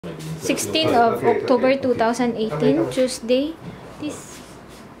16th of October 2018, Tuesday. This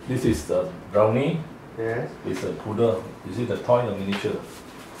is the brownie. Yes. It's a poodle. Is it a toy or miniature?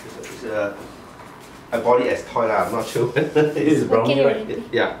 I bought it as toy lah. I'm not sure. This is brownie, okay, right? already.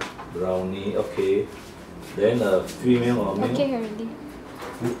 Yeah. Brownie. Okay. Then a female or male? Okay already.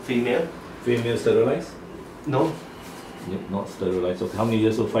 Female? Female sterilized? No. Not sterilized. Okay. How many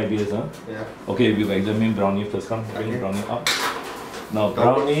years? So 5 years, huh? Yeah. Okay, we'll examine brownie first. Come, bring Okay. brownie up. Now,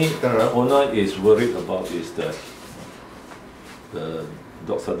 brownie, the owner is worried about is the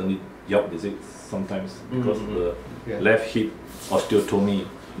dog suddenly yelp, is it? Sometimes because the left hip osteotomy.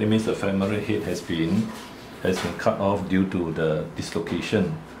 That means the femoral head has been cut off due to the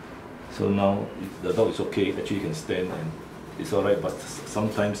dislocation. So now the dog is okay. Actually, he can stand and it's all right. But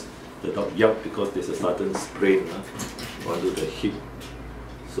sometimes the dog yelp because there's a sudden sprain onto the hip.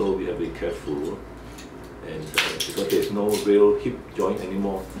 So we have to be careful. And because there's no real hip joint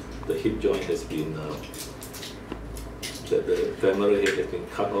anymore, the hip joint has been, the femoral head has been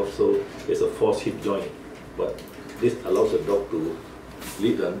cut off, so there's a false hip joint. But this allows the dog to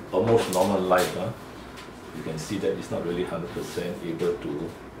lead an almost normal life. You can see that it's not really 100% able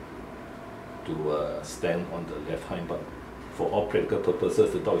to stand on the left hind, but for all practical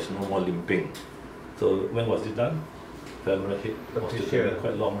purposes, the dog is no more limping. So when was it done? Femoral head osteotomy,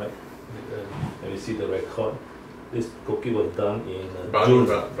 quite long, right? Let me see the record. This cookie was done in June.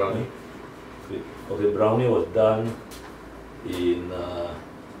 Brownie. Okay, brownie was done in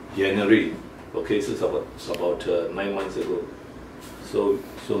January. Okay, so it's about 9 months ago. So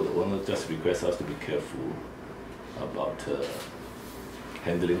the owner just requests us to be careful about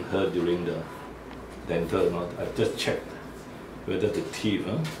handling her during the dental. I just checked whether the teeth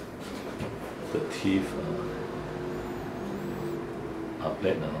are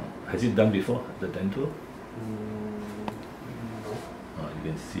flat or not. Has it done before, the dental? No. You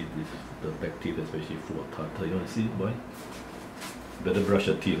can see this, the back teeth especially full of tartar. You want to see it, boy? Better brush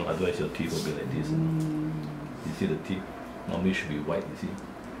your teeth, otherwise your teeth will be like this. You see the teeth? Normally it should be white, you see?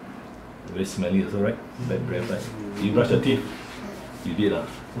 Very smelly also, right? Bad breath, right? You brush your teeth? You did,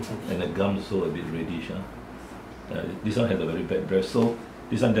 and the gums also a bit reddish. This one has a very bad breath, so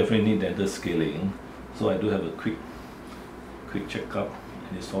this one definitely needs dental scaling. So I do have a quick checkup.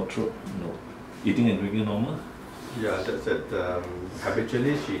 Any sore throat? No. Eating and drinking normal? Yeah, that's it.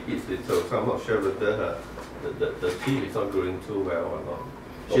 Habitually she eats it, so I'm not sure whether the teeth is not growing too well or not.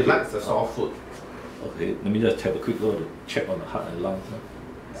 She likes the soft food. Okay, let me just have a quick look to check on the heart and lungs.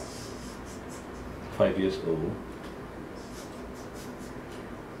 5 years old.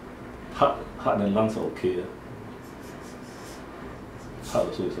 Heart and lungs are okay. Heart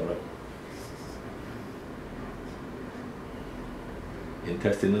also is alright.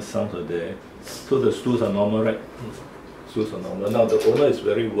 Intestinal sounds are there. So the stools are normal, right? Stools are normal. Now the owner is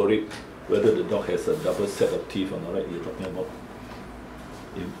very worried whether the dog has a double set of teeth or not, right? You're talking about.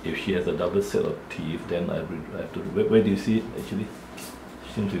 If she has a double set of teeth, then I have to. Where do you see it actually?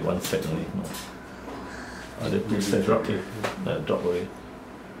 Seems to be one set only. No. Are there two sets? Okay. Drop away.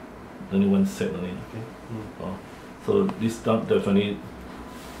 Only one set only. Oh. So this dog definitely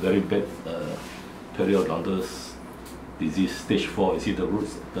very bad periodontous disease, stage 4. You see the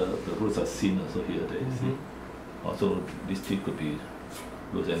roots, the roots are seen also here. There, you see. Also, this teeth could be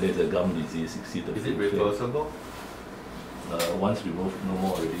loose, and there's a gum disease. You see the. Is it reversible? Once removed, no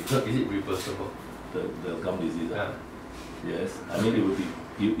more already. No, is it reversible? The gum disease. Yeah. Yes, I mean it will be.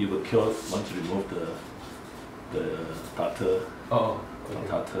 You will cure once you remove the tartar. Oh. Okay.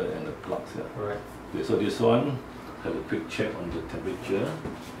 Tartar and the plugs. Yeah. Right. Okay, so this one, have a quick check on the temperature,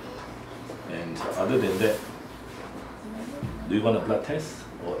 and other than that. Do you want a blood test?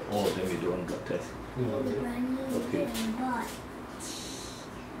 Or all of them you don't want blood test? Okay.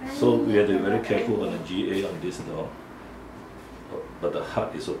 So we have to be very careful on the GA on this dog. But the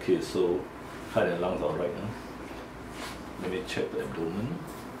heart is okay, so heart and lungs are alright. Let me check the abdomen.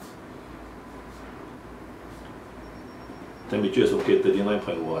 Temperature is okay,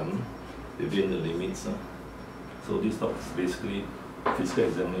 39.1, within the limits. So this dog is basically, physical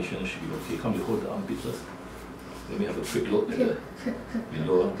examination should be okay. Come, you hold the armpit first. Let me have a quick look at the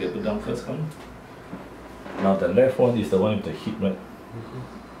below. Okay, put down first, come. Now the left one is the one with the hip, right?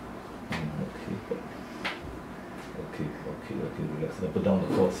 Okay, relax. Now put down the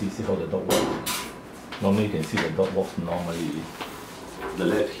floor, see how the dog walks. Normally you can see the dog walks normally. The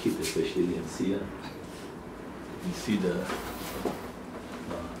left hip especially, you can see. You can see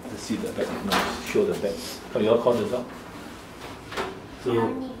the back. Now show the back. How you all call the dog? So,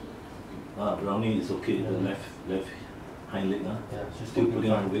 brownie is okay, the left hind leg. Yeah, she's Still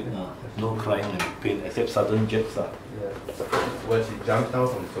putting on weight. No crying and pain except sudden jerks. Yeah. When she jumped down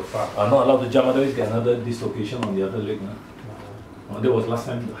from the sofa. Not allowed to jump, otherwise get another dislocation on the other leg. That was last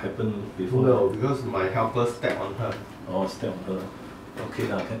time it happened before. No, because my helper stepped on her. Oh, step on her. Okay,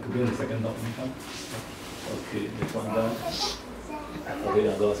 now can bring the second dog in. Okay, this one down. Okay,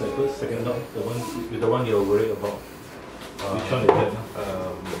 I'll go outside first. Second dog, the one you're worried about. Which one is that?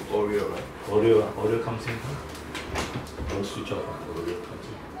 Oreo, right? Oreo comes in. Don't switch off. Oreo comes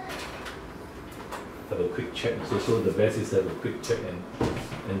in. Have a quick check. So the best is to have a quick check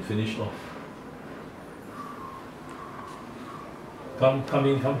and finish off. Come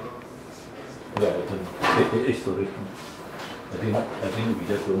in. Yeah, sorry. I think we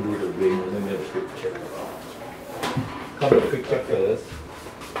just don't do the brain, then we have a quick check. Come a quick check first.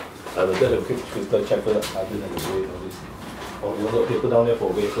 I will get a quick physical check first, other than the brain, all this. Oh, you want to put down there for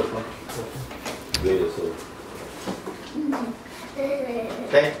weight first, no? Weight also.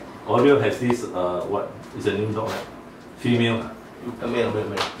 Okay. Oreo has this, what? It's a new dog, right? Female. Male.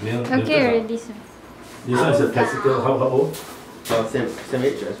 Okay, already, sir. This one is a testicle, how old? Same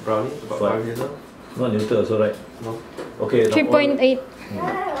age as Brownie, about 5 years old. Not neuter also, right? No. Okay. 3.8.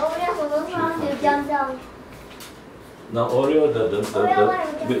 Now Oreo,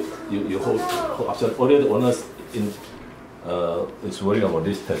 wait, you hold upside. Oreo, the owners is worried about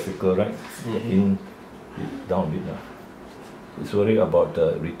this testicle, right? Down a bit now. It's worried about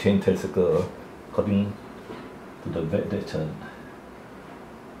the retained testicle. According to the vet,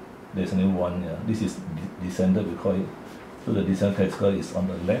 there's only one. Yeah. This is descended, we call it. So the descended testicle is on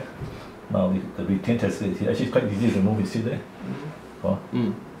the left. Now the retained testicle is here. Actually, it's quite easy to remove. You see there?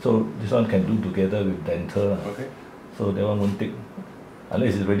 So this one can do together with dental. Okay. So that one won't take,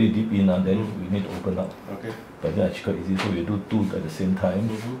 unless it's really deep in, then we need to open up. Okay. But then actually quite easy, so we do two at the same time.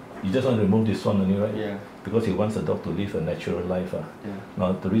 You just want to remove this one only, right? Yeah. Because he wants the dog to live a natural life. Yeah.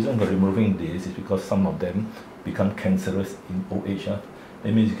 Now the reason for removing this is because some of them become cancerous in old age.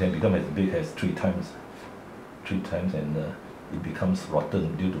 That means it can become as big as 3 times. 3 times, and it becomes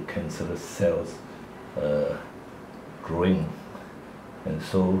rotten due to cancerous cells growing. And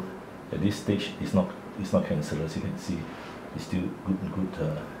so at this stage it's not cancerous. You can see it's still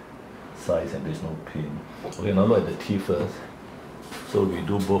good size and there's no pain. Okay, now look at the teeth first. So we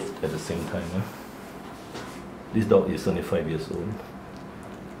do both at the same time. This dog is 75 years old,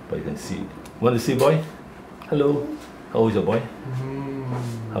 but you can see. Want to see, boy? Hello. How old is your boy?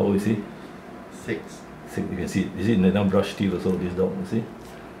 How old is he? 6. You can see. You see, they now brush teeth also. This dog, you see.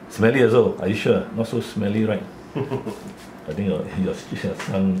 Smelly also. Are you sure? Not so smelly, right? I think your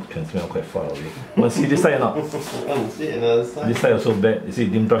son can smell quite far away. Want to see this side or not? See another side. This side also bad. You see,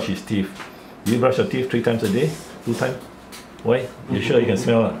 he didn't brush his teeth. Do you brush your teeth 3 times a day? 2 times? Why? You sure you can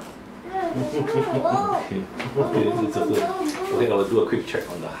smell? Okay, it's okay. I think I will do a quick check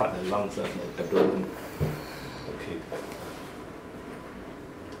on the heart and lungs and the abdomen. Okay.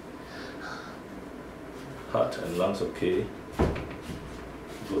 Heart and lungs okay.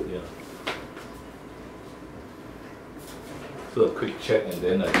 Good, yeah. So a quick check, and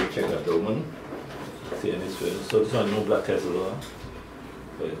then I will check the abdomen. See any swelling. So this one no blood test at all.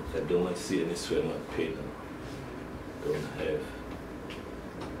 But abdomen, see any swelling or pain. Don't have.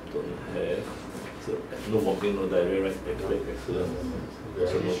 So no vomiting, no diarrhea, right? Excellent.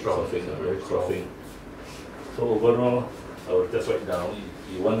 So no coughing, no coughing. So overall, I will just write down.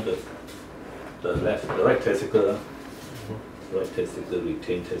 You want the right testicle. Right testicle,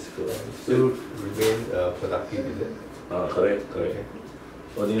 retained testicle. Still remain productive, is it? Correct.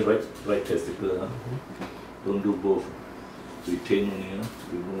 Only right testicle. Don't do both. Retain only,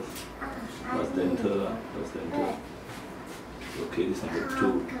 remove. Plus dental. Okay, this is number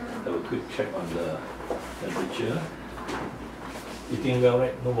 2. Have a quick check on the temperature. Eating well,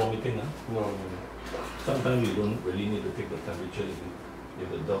 right? No vomiting, No. Sometimes you don't really need to take the temperature if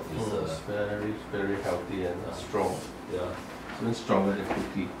the dog is very healthy and strong. Yeah. Even stronger than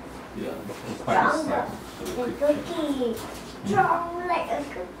Cookie. Yeah. Quite like a cookie. Strong like a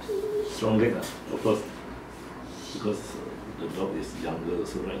cookie. Strong leg, of course, because the dog is younger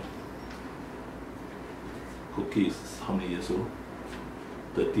also, right? Cookie is how many years old?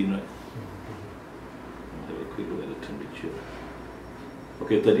 13, right? Have a quick look at the temperature.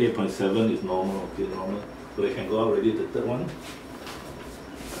 Okay, 38.7 is normal. Okay, normal. So you can go out already, the third one.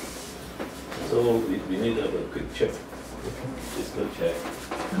 So we need to have a quick check. Physical check.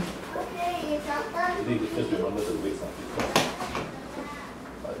 Okay, it's all done. You need to just remember the weights because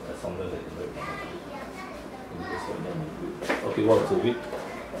I sometimes okay, what was the weight?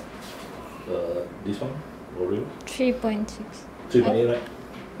 This one? Oreo? 3.6. 3.8, right?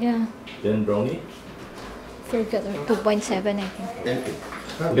 Yeah. Then brownie? forgot, 2.7 I think.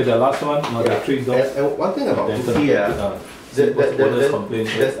 Okay, the last one, now there are 3 dogs. And one thing about Dental. cookie, Complaint.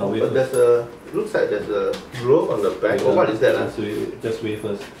 there's a, looks like there's a growth on the back. Oh, what is that? Just wait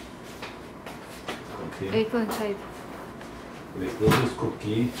first. Okay. 8.5. Wait, this is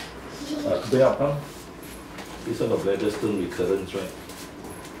cookie. Bear up, huh? This one of bladder stone recurrence, right?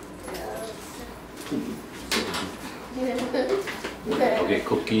 Okay,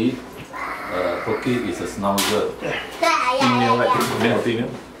 cookie. Cookie is a schnauzer. Female, right? Male or female?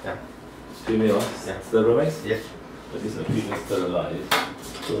 Yeah. Female, Yeah. sterilized? Yes. But this is a female sterilized.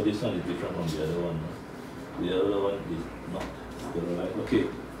 So this one is different from the other one. The other one is not sterilized. Okay,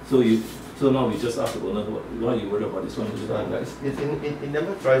 so now we just ask the owner why you worried about this one. It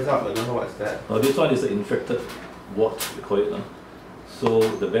never dries up. I don't know what's that. Oh, this one is an infected wart, we call it. So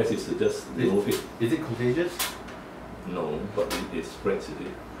the best is to just remove it. Is it contagious? No, but it spreads it.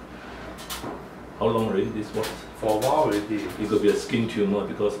 How long already this wart? For a while already. It could be a skin tumor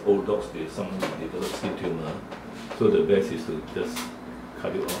because old dogs they develop skin tumor. So the best is to just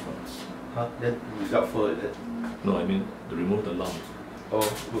cut it off. Huh? Then without fur, is it? No, I mean to remove the lump. Oh,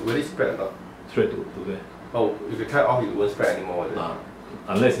 will it spread or not? Straight to where? Oh, if you cut it off, it won't spread anymore, is it?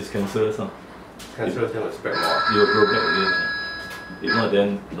 Unless it's cancerous. Cancerous, then will spread more. You'll grow back again. If not,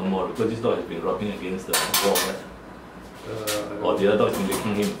 then no more because this dog has been rubbing against the wall, right? Or the other dog has been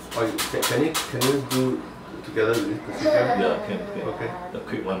licking him. Oh, can you do together with this procedure? Yeah, can. Okay. The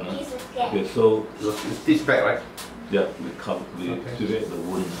quick one. Okay, so You stitch back, right? yeah, we create the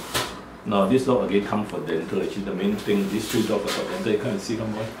wound. Now this dog again come for dental. Actually, the main thing, these 3 dogs are for dental. You can't see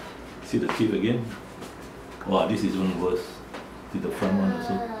them one. See the teeth again. Wow, this is even worse. See the front one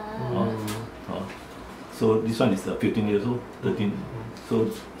also. So this one is 15 years old, 13.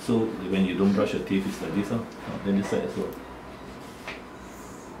 So when you don't brush your teeth, it's like this. Then this side as well.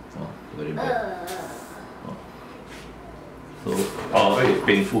 Very bad. So it's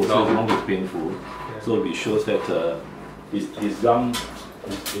painful. So long as it's painful. So it shows that his gum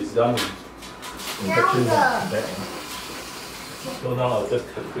infection back. So now I'll just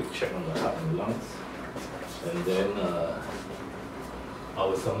have a quick check on the heart and lungs, and then I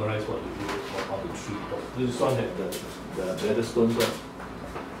will summarize what we do on the 3 dogs. This one had the bladder stones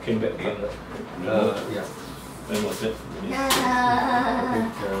came back again. Yeah. When was it?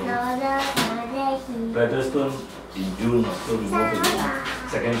 Bladder stone in June, so we moved again.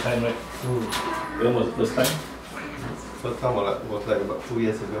 Second time, right? When was the first time? First time was like about 2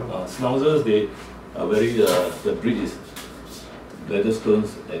 years ago. Schnauzers, they are very, the breed is bladder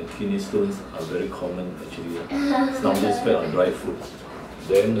stones and kidney stones are very common actually. Schnauzers fed on dry food.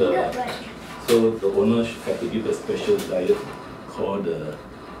 Then, so the owner had to give a special diet called the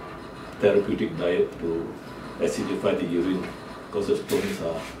therapeutic diet to acidify the urine because the stones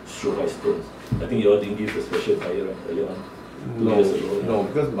are struvite stones. I think you all didn't give a special diet right, earlier on. No,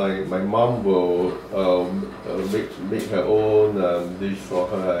 because my mom will make her own dish for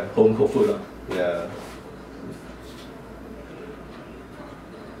her. Home cooked food. Yeah.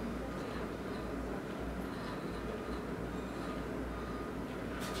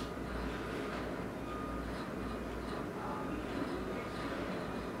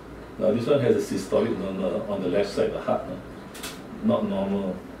 Now this one has a systolic murmur on the left side, the heart, not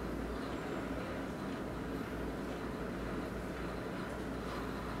normal.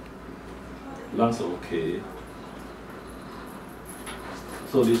 Lungs are okay.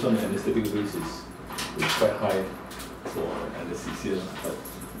 So this one, anesthetic risk is quite high for anesthesia, but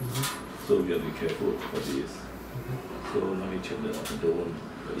so we have to be careful for this. So let me check the wound.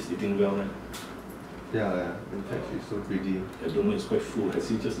 It's eating well, right? Yeah. In fact, she's so greedy. The abdomen is quite full. Has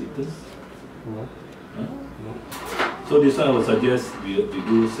he just eaten? No. Huh? No. So this one I would suggest we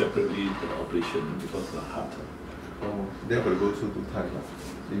do separately the operation because of the heart. Oh, they're going to go through 2 times.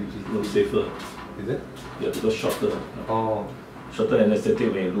 No safer. Is it? Yeah, because shorter. Oh. Shorter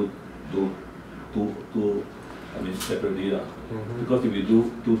anesthetic when you do separately. Because if you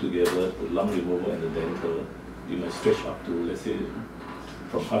do 2 together, the lung removal and the dental, you might stretch up to, let's say,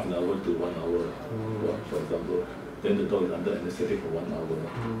 from half an hour to 1 hour, for example. Then the dog is under anesthetic for 1 hour.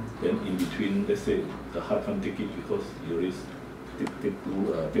 Then in between, let's say, the heart can't take it because you risk take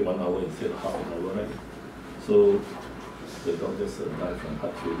 1 hour instead of half an hour, right? So the dog just die from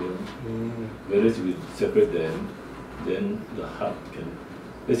heart failure. Whereas if we separate them, then the heart can,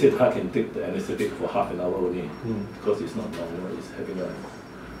 let's say the heart can take the anesthetic for half an hour only because it's not normal, it's having a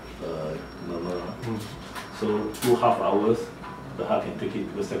normal. So 2 half hours, the heart can take it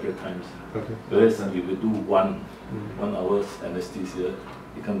because separate times. Okay. Whereas if you do 1 hour's anesthesia,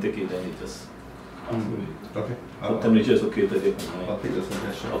 you can't take it, then it just Okay. So temperature is okay, 38.9. I'll take the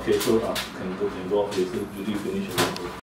suggestion. Okay, so can go off later. Judy finish.